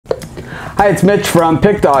Hi, it's Mitch from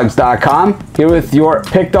PickDawgz.com, here with your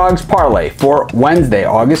Pick Dawgz Parlay for Wednesday,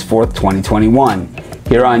 August 4th, 2021.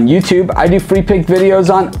 Here on YouTube, I do free pick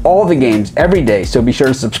videos on all the games every day, so be sure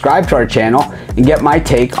to subscribe to our channel and get my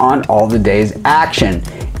take on all the day's action.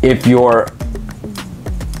 If you're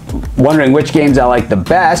wondering which games I like the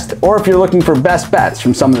best, or if you're looking for best bets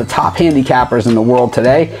from some of the top handicappers in the world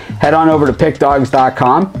today, head on over to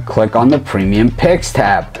PickDawgz.com, click on the Premium Picks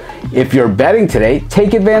tab. If you're betting today,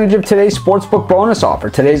 take advantage of today's sportsbook bonus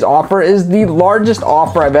offer. Today's offer is the largest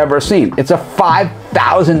offer I've ever seen. It's a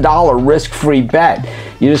 $5,000 risk-free bet.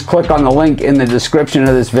 You just click on the link in the description of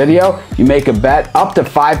this video. You make a bet up to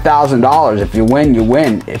 $5,000. If you win, you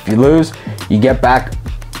win. If you lose, you get back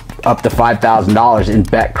up to $5,000 in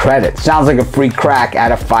bet credit. Sounds like a free crack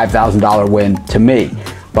at a $5,000 win to me.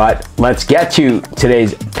 But let's get to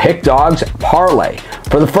today's Pick Dawgz Parlay.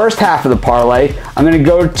 For the first half of the parlay, I'm going to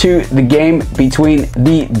go to the game between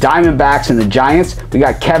the Diamondbacks and the Giants. We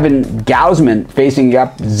got Kevin Gausman facing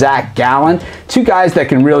up Zach Gallen. Two guys that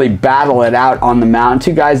can really battle it out on the mound.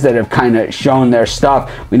 Two guys that have kind of shown their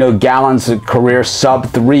stuff. We know Gallen's a career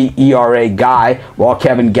sub-3 ERA guy, while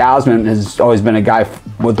Kevin Gausman has always been a guy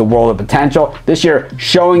with the world of potential. This year,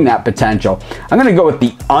 showing that potential. I'm going to go with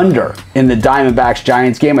the under in the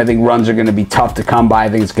Diamondbacks-Giants game. I think runs are going to be tough to come by. I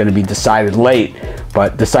think it's going to be decided late,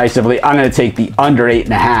 but decisively, I'm going to take the under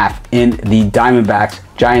 8.5 in the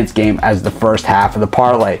Diamondbacks-Giants game as the first half of the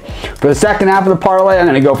parlay. For the second half of the parlay, I'm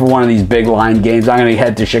going to go for one of these big line games. I'm going to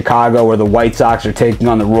head to Chicago, where the White Sox are taking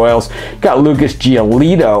on the Royals. Got Lucas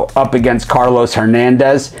Giolito up against Carlos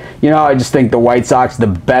Hernandez. You know, I just think the White Sox, the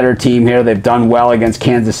better team here. They've done well against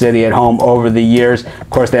Kansas City at home over the years. Of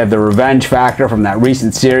course, they have the revenge factor from that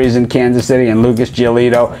recent series in Kansas City, and Lucas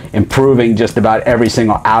Giolito improving just about every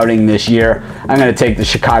single outing this year. I'm going to take the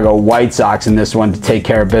Chicago White Sox in this one to take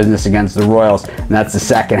care of business against the Royals, and that's the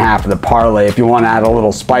second half of the parlay. If you want to add a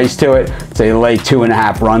little spice to it, say lay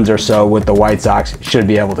 2.5 runs or so with the White Sox, should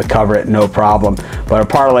be able to cover it, no problem. But our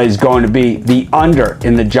parlay is going to be the under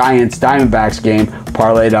in the Giants-Diamondbacks game,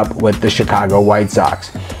 parlayed up with the Chicago White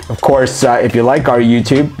Sox. Of course, if you like our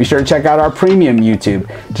YouTube, be sure to check out our premium YouTube.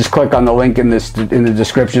 Just click on the link in the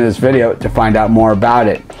description of this video to find out more about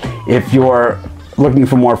it. If you're looking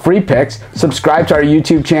for more free picks, subscribe to our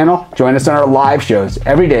YouTube channel. Join us on our live shows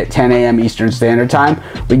every day at 10 a.m. Eastern Standard Time.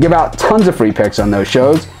 We give out tons of free picks on those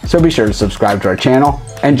shows, so be sure to subscribe to our channel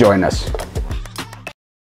and join us.